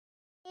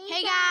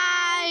Hey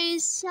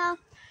guys! So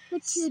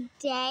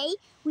today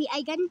we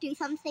are going to do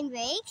something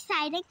very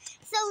exciting.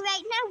 So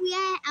right now we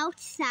are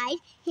outside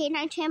here in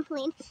our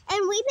trampoline,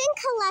 and we've been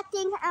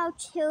collecting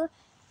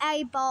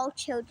our ball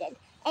children.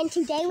 And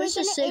today we're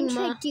going to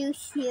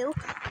introduce you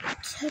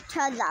to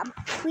them.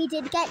 We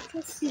did get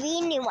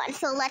 3 new ones,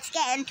 so let's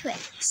get into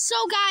it. So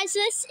guys,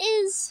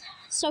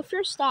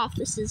 first off,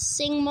 this is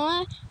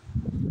Sigma,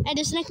 and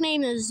his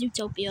nickname is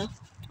Zootopia.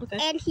 Okay.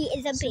 And he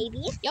is a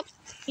baby. Yep,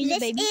 he's a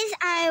baby. This is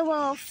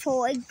our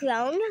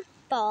full-grown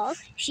ball.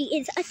 She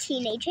is a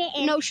teenager.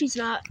 And no, she's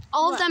not.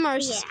 All of them are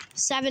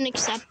 7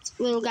 except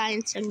little guy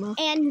and Sigma.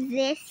 And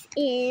this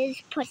is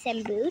Puss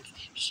in Boots.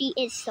 She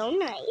is so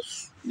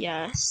nice.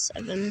 Yeah,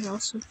 7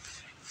 also.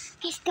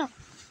 Let's go.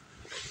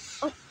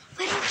 Oh,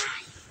 little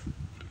guy.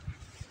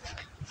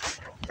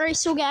 Alright,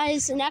 so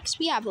guys, next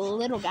we have a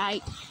little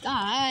guy.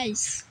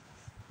 Guys,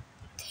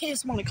 he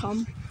just want to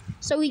come.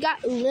 So we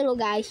got little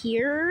guy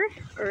here.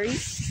 Alright.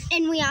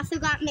 And we also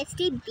got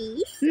Mr.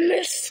 Beast.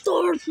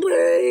 Mr.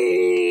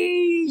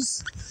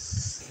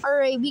 Beast!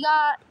 Alright, we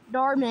got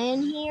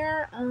Darman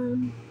here.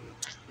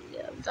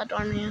 Yeah, we got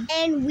Darman.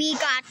 And we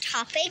got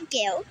Topper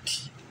Guild.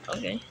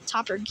 Okay,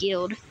 Topper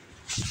Guild.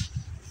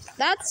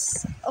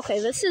 This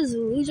is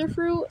Loser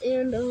Fruit,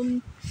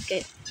 and,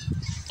 okay.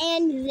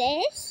 And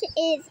this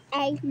is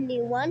a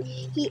new one.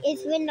 He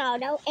is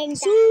Ronaldo, and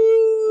guys,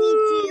 we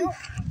do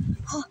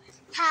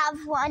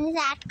have one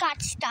that got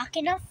stuck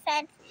in a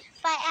fence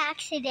by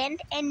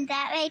accident, and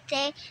that right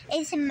there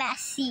is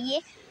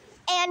Messi.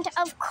 And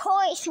of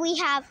course, we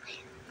have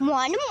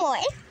one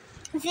more.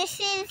 This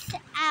is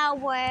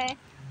our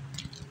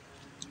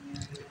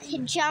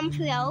jump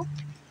rope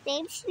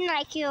named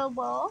Sniker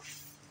Wolf.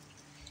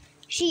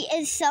 She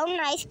is so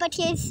nice, but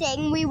here's the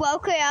thing, we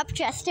woke her up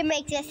just to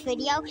make this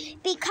video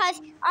because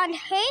on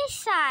her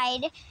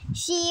side,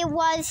 she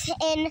was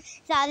in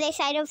the other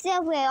side of the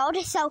world,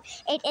 so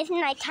it is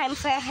nighttime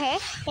for her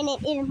and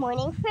it is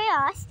morning for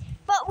us.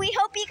 But we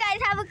hope you guys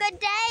have a good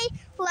day.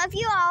 Love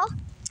you all.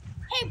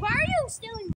 Hey, why are you stealing